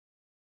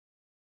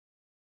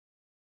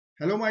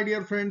Hello my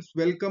dear friends,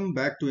 welcome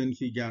back to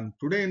InfyGyan.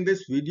 Today in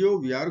this video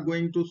we are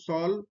going to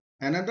solve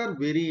another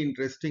very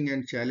interesting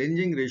and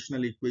challenging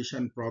rational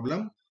equation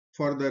problem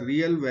for the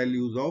real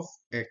values of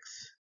x.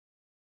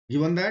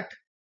 Given that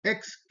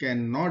x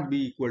cannot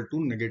be equal to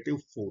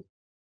 -4.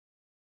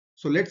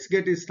 So let's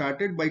get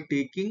started by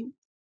taking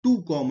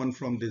 2 common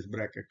from this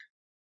bracket.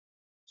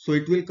 So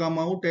it will come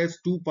out as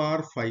 2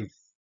 power 5,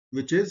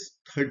 which is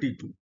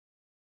 32.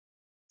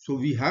 So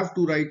we have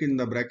to write in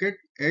the bracket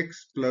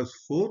x plus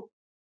 4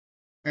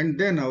 and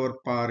then our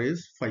power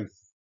is 5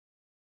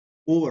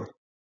 over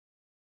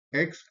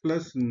x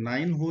plus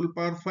 9 whole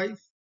power 5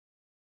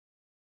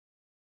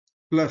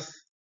 plus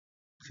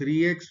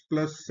 3x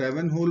plus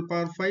 7 whole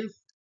power 5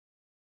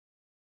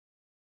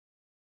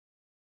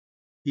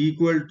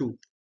 equal to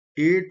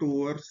 8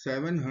 over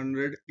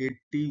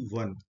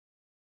 781.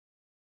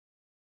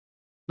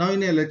 Now in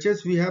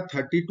LHS we have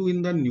 32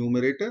 in the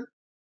numerator.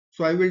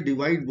 So I will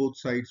divide both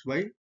sides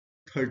by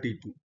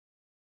 32.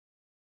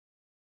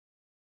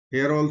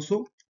 Here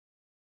also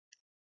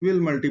we will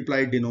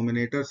multiply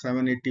denominator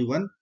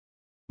 781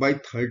 by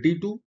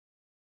 32.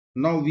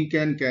 Now we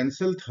can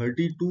cancel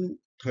 32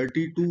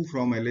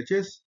 from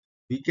LHS.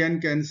 We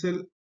can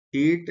cancel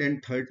 8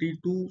 and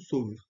 32.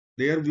 So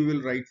there we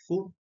will write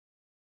 4.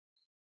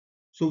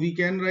 So we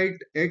can write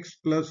x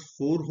plus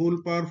 4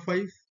 whole power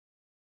 5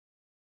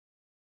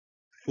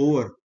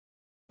 over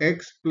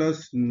x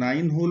plus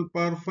 9 whole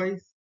power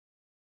 5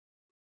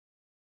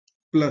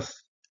 plus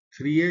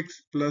 3x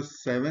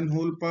plus 7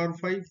 whole power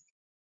 5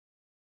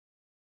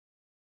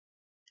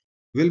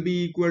 will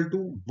be equal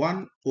to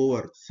 1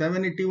 over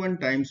 781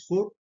 times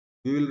 4.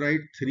 We will write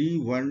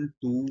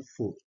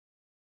 3124.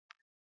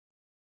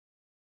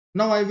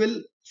 Now I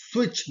will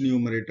switch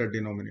numerator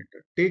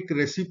denominator. Take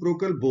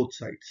reciprocal both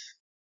sides.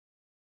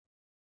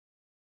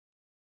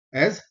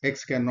 As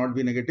x cannot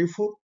be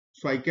 -4.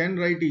 So I can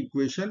write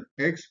equation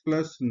x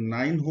plus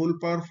 9 whole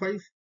power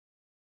 5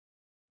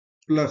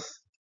 plus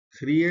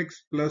 3x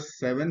plus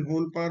 7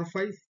 whole power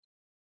 5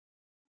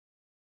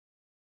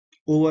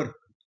 over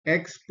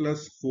x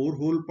plus 4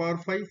 whole power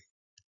 5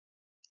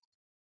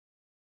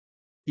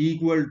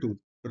 equal to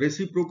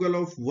reciprocal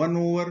of 1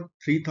 over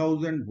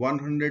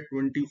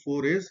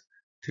 3124 is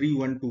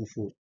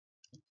 3124.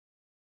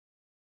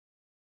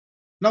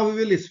 Now we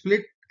will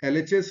split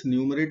LHS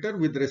numerator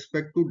with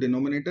respect to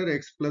denominator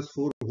x plus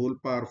 4 whole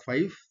power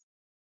 5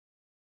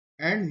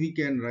 and we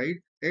can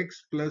write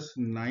x plus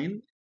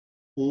 9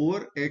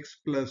 over x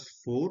plus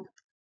 4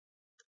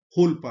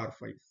 whole power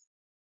 5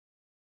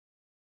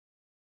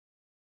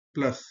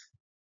 plus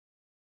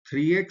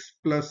 3x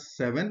plus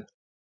 7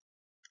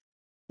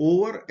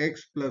 over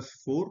x plus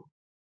 4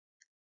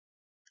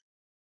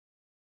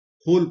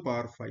 whole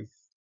power 5.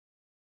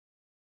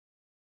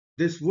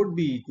 This would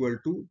be equal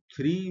to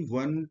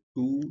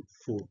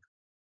 3124.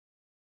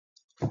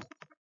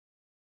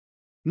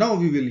 Now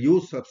we will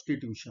use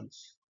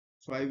substitutions.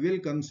 So I will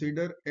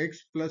consider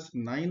x plus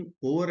 9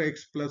 over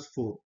x plus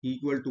 4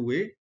 equal to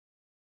a,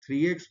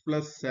 3x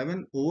plus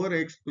 7 over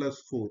x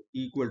plus 4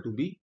 equal to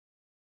b.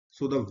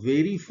 So the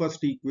very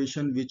first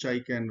equation which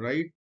I can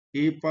write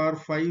a power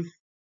 5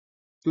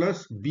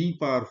 plus b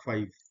power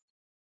 5.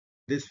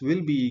 This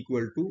will be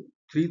equal to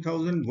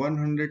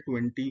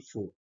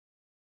 3124.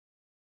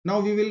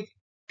 Now we will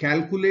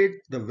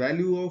calculate the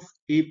value of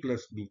a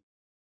plus b.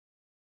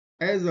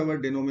 As our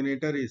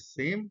denominator is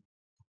same,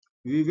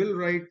 we will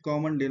write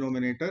common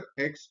denominator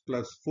x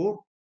plus 4.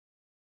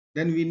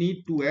 Then we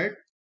need to add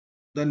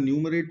the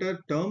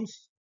numerator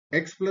terms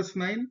x plus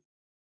 9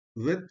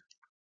 with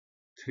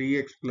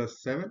 3x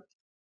plus 7.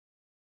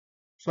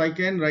 So I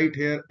can write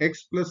here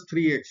x plus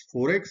 3x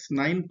 4x,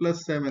 9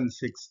 plus 7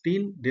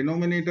 16.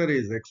 Denominator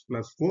is x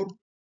plus 4.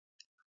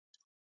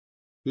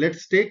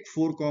 Let's take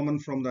 4 common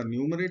from the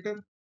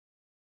numerator.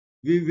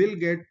 We will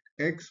get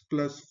x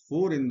plus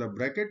 4 in the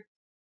bracket.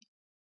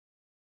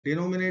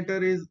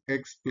 Denominator is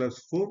x plus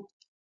 4.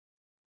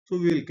 So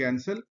we will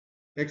cancel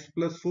x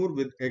plus 4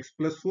 with x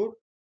plus 4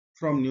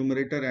 from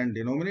numerator and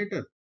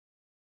denominator.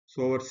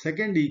 So our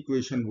second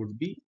equation would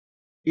be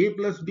a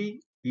plus b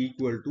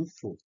equal to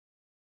 4.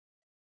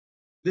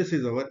 This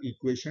is our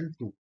equation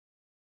 2.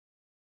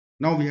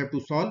 Now we have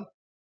to solve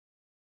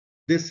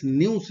this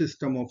new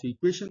system of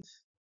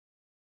equations.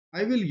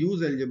 I will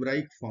use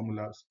algebraic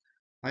formulas.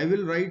 I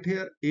will write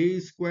here a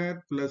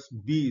square plus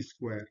b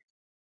square.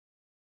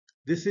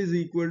 This is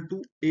equal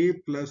to a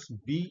plus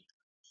b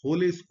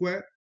whole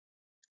square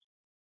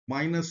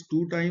minus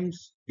 2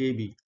 times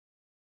ab.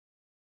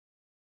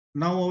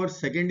 Now our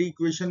second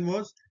equation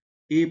was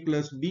a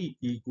plus b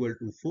equal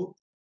to 4.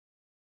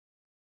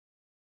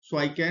 So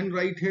I can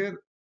write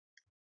here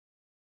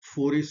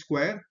 4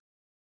 square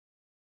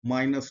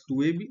minus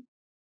 2ab,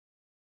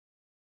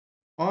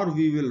 or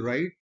we will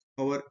write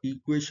our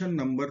equation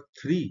number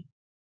 3.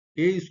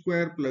 A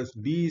square plus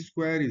b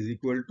square is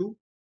equal to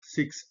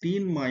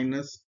 16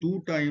 minus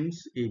 2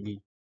 times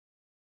ab.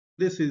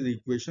 This is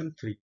equation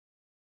 3.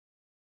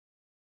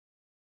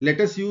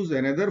 Let us use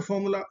another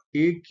formula,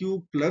 a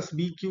cube plus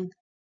b cube.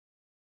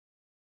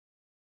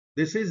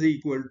 This is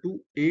equal to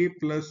a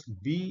plus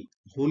b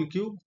whole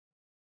cube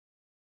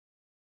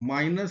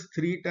minus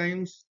 3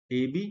 times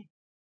ab,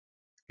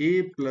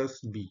 a plus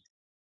b.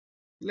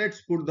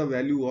 Let's put the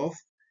value of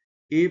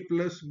a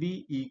plus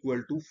b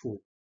equal to 4.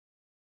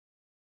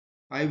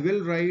 I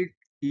will write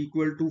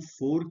equal to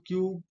 4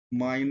 cube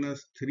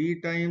minus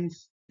 3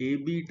 times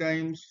ab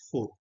times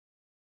 4.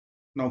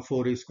 Now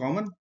 4 is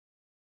common.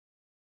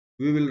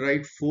 We will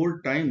write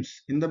 4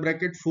 times. In the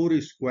bracket 4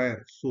 is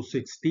square. So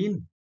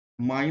 16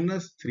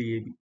 minus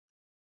 3ab.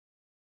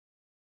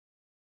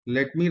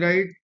 Let me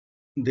write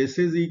this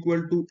is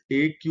equal to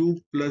a cube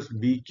plus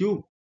b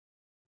cube.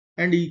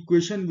 And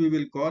equation we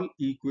will call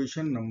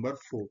equation number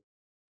 4.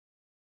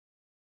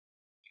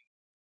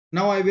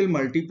 Now I will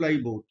multiply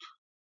both.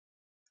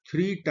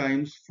 3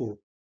 times 4.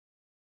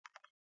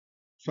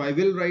 So I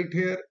will write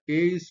here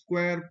a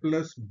square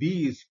plus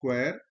b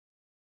square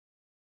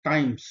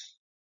times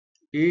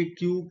a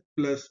cube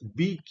plus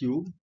b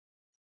cube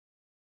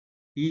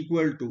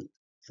equal to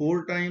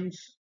 4 times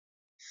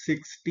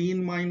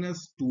 16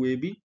 minus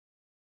 2ab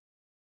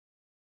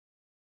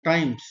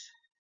times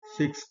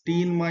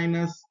 16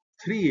 minus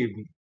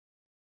 3ab.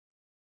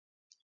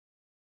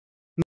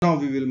 Now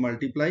we will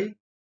multiply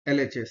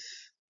LHS.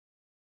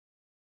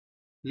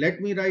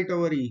 Let me write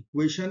our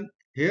equation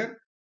here.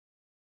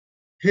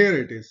 Here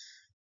it is.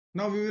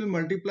 Now we will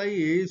multiply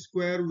a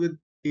square with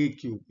a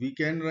cube. We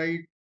can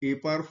write a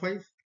power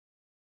 5.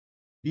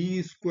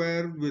 B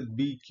square with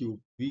b cube.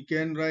 We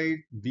can write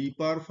b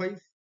power 5.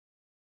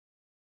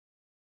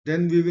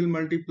 Then we will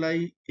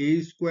multiply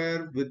a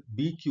square with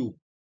b cube.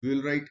 We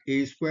will write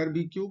a square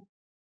b cube.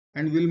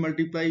 And we will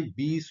multiply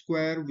b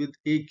square with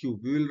a cube.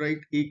 We will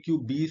write a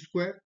cube b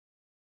square.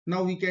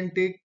 Now we can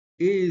take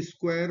a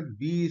square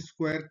b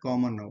square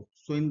common out.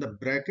 So in the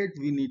bracket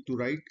we need to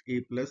write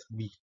a plus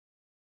b.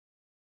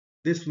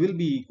 This will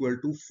be equal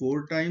to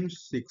 4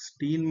 times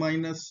 16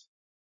 minus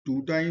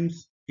 2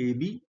 times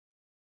ab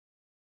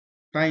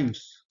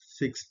times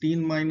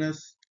 16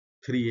 minus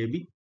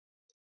 3ab.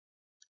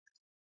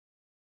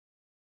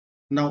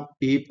 Now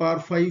a power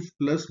 5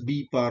 plus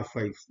b power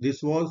 5.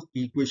 This was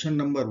equation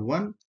number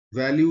 1.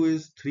 Value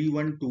is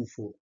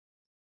 3124.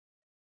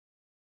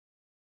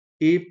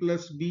 A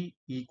plus b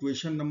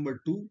equation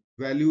number 2.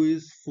 Value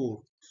is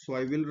 4. So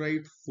I will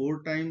write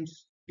 4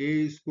 times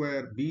a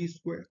square b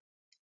square.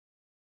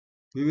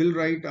 We will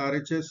write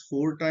RHS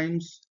 4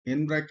 times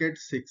in bracket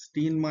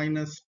 16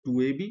 minus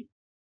 2ab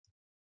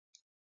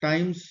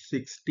times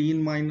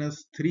 16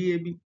 minus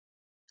 3ab.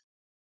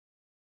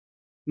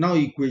 Now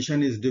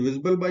equation is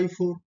divisible by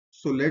 4.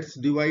 So let's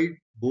divide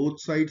both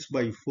sides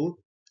by 4.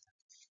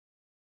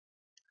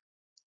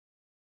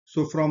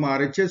 So from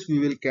RHS we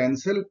will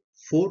cancel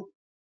 4.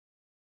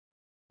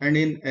 And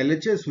in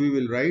LHS we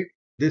will write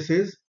this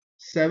is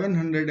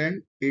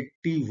 781.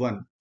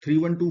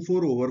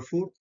 3124 over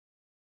 4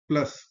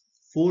 plus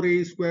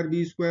 4a square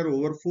b square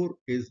over 4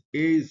 is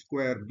a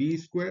square b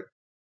square.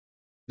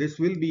 This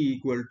will be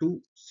equal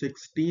to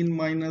 16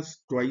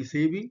 minus twice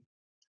ab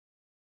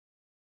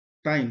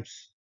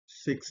times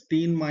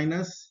 16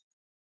 minus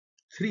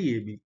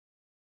 3ab.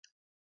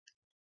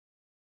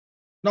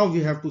 Now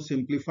we have to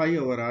simplify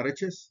our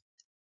RHS.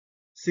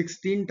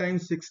 16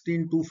 times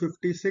 16,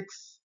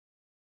 256.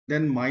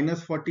 Then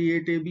minus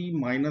 48ab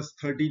minus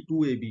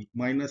 32ab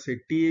minus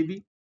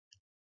 80ab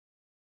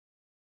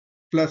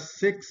plus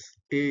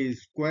 6a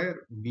square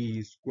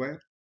b square.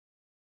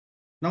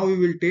 Now we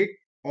will take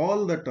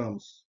all the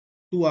terms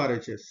to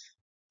RHS.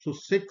 So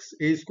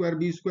 6a square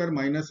b square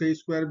minus a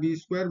square b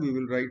square, we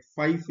will write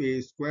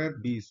 5a square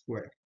b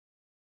square.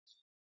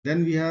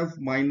 Then we have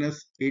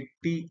minus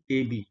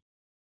 80ab.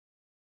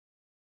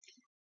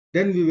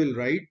 Then we will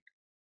write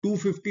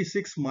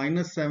 256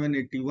 minus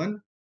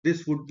 781.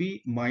 This would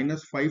be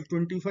minus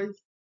 525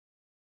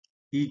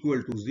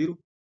 equal to 0.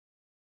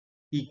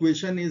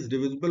 Equation is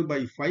divisible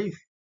by 5.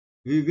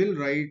 We will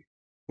write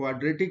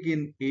quadratic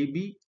in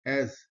AB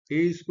as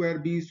a square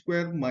b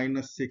square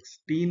minus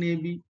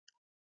 16ab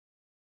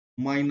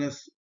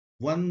minus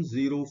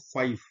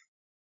 105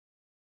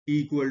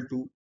 equal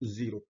to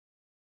 0.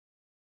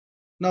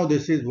 Now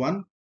this is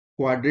one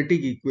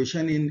quadratic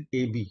equation in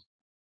AB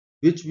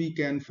which we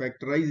can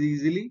factorize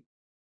easily.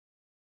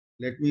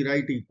 Let me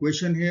write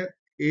equation here.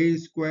 A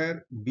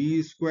square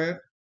b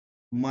square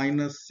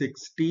minus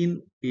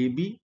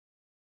 16ab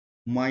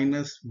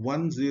minus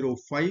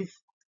 105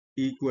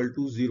 equal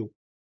to 0.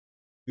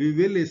 We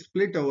will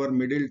split our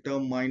middle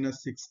term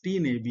minus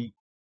 16ab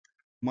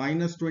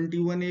minus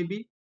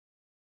 21ab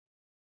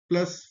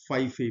plus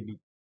 5ab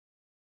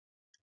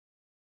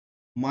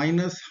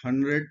minus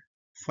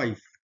 105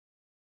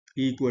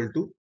 equal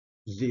to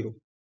 0.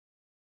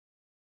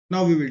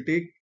 Now we will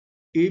take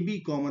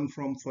ab common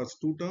from first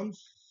two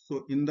terms.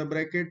 So in the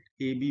bracket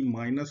ab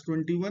minus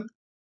 21,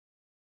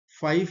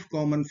 5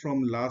 common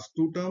from last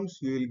two terms,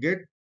 we will get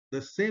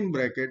the same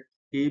bracket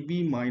ab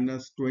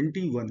minus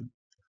 21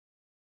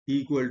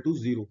 equal to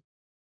 0.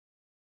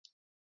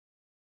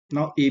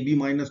 Now ab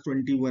minus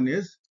 21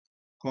 is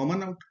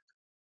common out.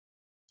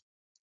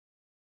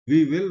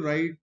 We will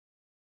write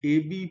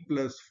ab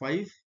plus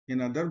 5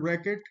 in other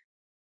bracket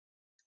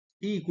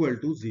equal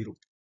to 0.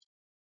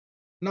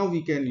 Now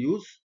we can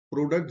use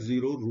product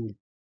 0 rule.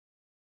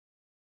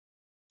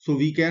 So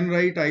we can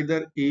write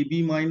either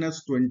AB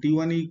minus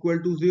 21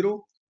 equal to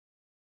 0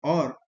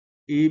 or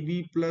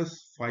AB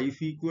plus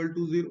 5 equal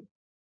to 0.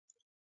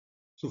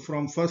 So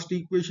from first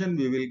equation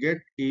we will get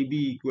AB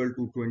equal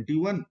to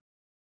 21,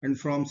 and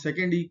from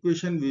second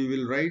equation we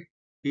will write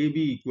AB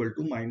equal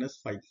to minus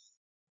 5.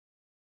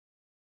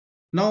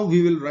 Now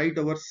we will write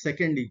our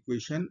second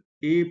equation.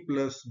 A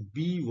plus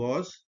B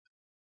was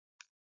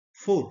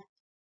 4.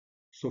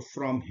 So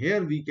from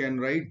here we can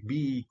write B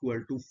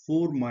equal to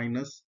 4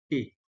 minus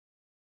A,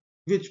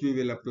 which we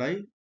will apply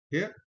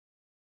here.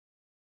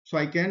 So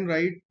I can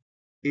write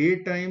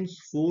A times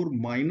 4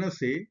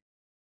 minus A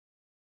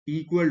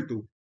equal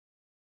to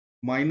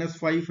minus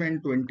 5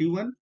 and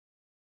 21.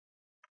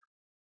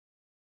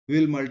 We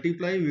will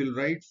multiply, we will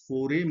write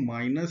 4A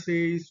minus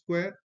A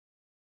square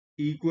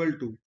equal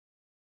to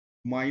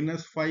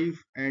minus 5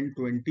 and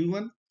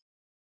 21.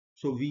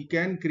 So we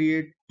can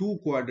create two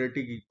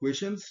quadratic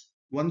equations.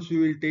 Once we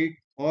will take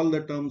all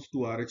the terms to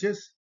RHS,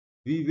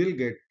 we will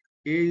get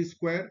A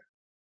square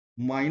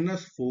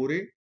minus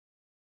 4A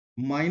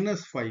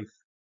minus 5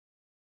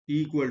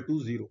 equal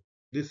to 0.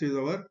 This is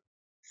our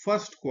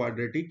first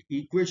quadratic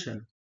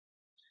equation.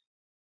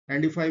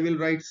 And if I will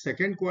write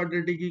second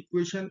quadratic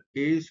equation,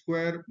 A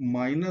square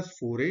minus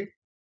 4A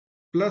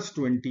plus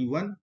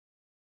 21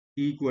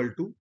 equal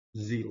to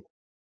 0.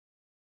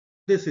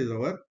 This is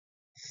our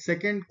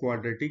second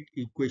quadratic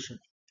equation.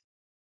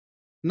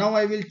 Now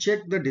I will check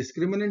the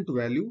discriminant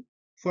value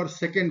for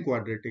second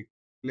quadratic.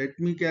 Let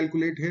me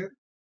calculate here.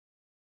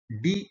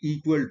 D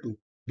equal to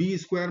B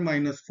square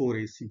minus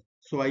 4AC.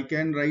 So I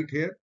can write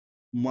here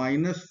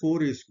minus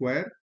 4A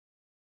square,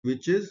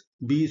 which is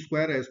B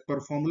square as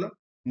per formula,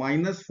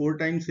 minus 4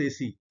 times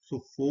AC.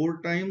 So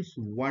 4 times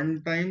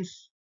 1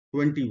 times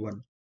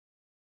 21.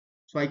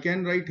 So I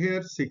can write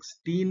here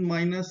 16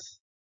 minus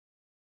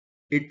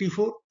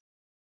 84.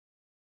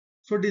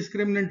 So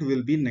discriminant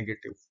will be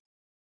negative.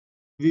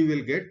 We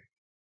will get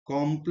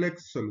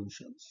complex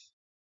solutions.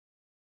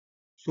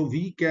 So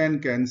we can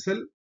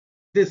cancel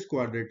this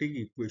quadratic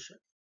equation.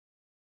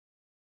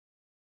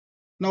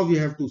 Now we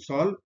have to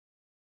solve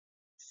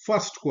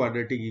first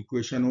quadratic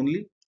equation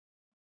only.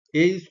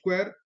 A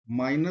square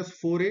minus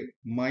 4A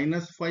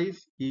minus 5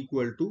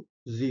 equal to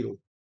 0.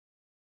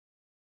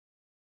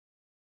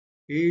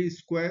 A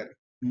square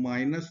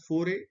minus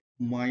 4A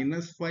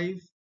minus 5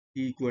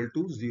 equal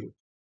to 0.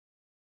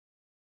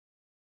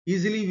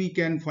 Easily we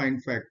can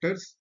find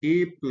factors.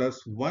 A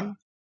plus 1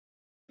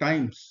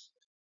 times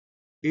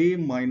A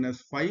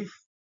minus 5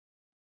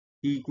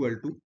 equal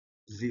to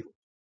 0.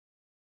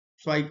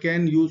 So I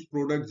can use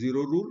product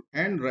 0 rule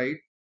and write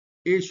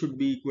A should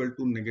be equal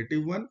to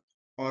negative 1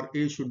 or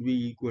A should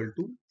be equal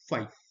to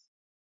 5.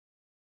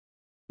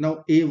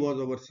 Now A was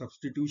our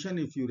substitution.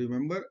 If you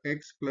remember,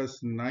 x plus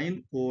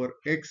 9 over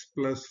x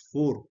plus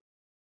 4.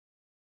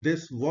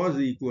 This was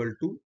equal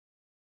to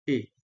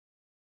A.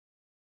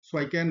 So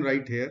I can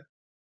write here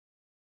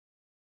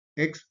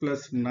x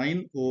plus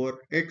 9 over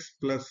x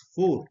plus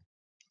 4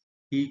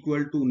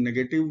 equal to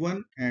negative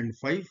 1 and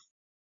 5.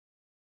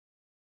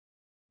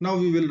 Now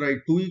we will write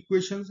two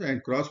equations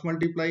and cross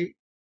multiply.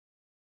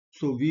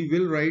 So we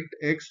will write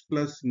x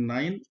plus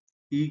 9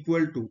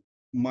 equal to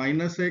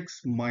minus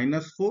x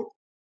minus 4.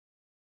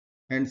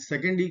 And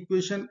second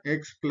equation,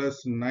 x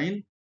plus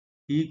 9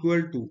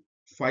 equal to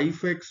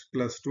 5x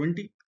plus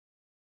 20.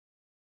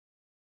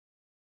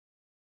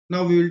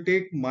 Now we will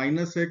take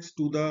minus x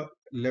to the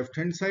left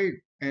hand side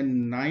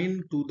and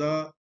 9 to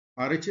the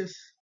RHS.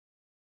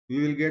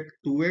 We will get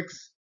 2x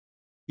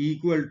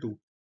equal to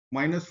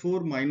minus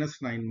 4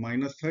 minus 9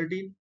 minus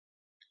 13.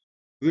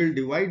 We will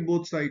divide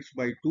both sides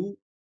by 2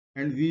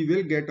 and we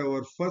will get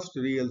our first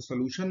real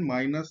solution,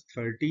 minus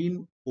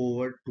 13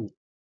 over 2.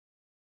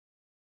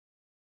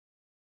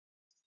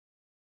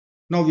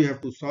 Now we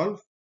have to solve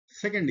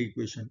second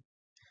equation.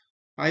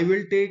 I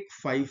will take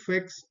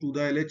 5x to the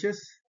LHS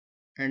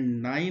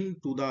and 9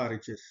 to the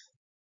RHS.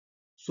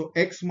 So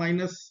x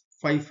minus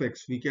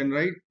 5x we can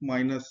write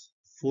minus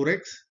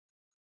 4x,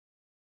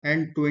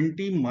 and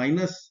 20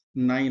 minus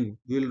 9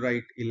 we will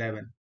write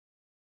 11.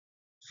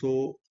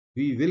 So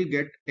we will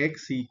get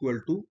x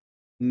equal to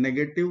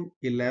negative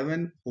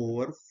 11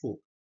 over 4.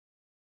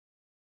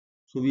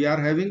 So we are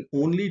having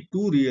only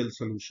two real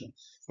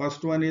solutions.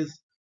 First one is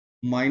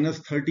minus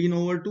 13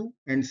 over 2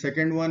 and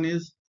second one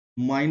is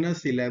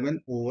minus 11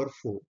 over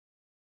 4.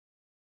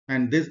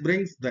 And this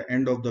brings the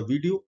end of the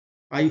video.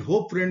 I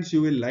hope friends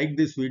you will like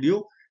this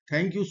video.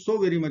 Thank you so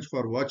very much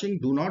for watching.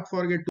 Do not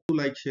forget to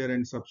like, share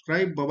and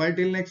subscribe. Bye bye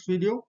till next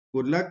video.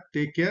 Good luck.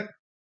 Take care.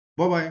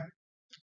 Bye bye.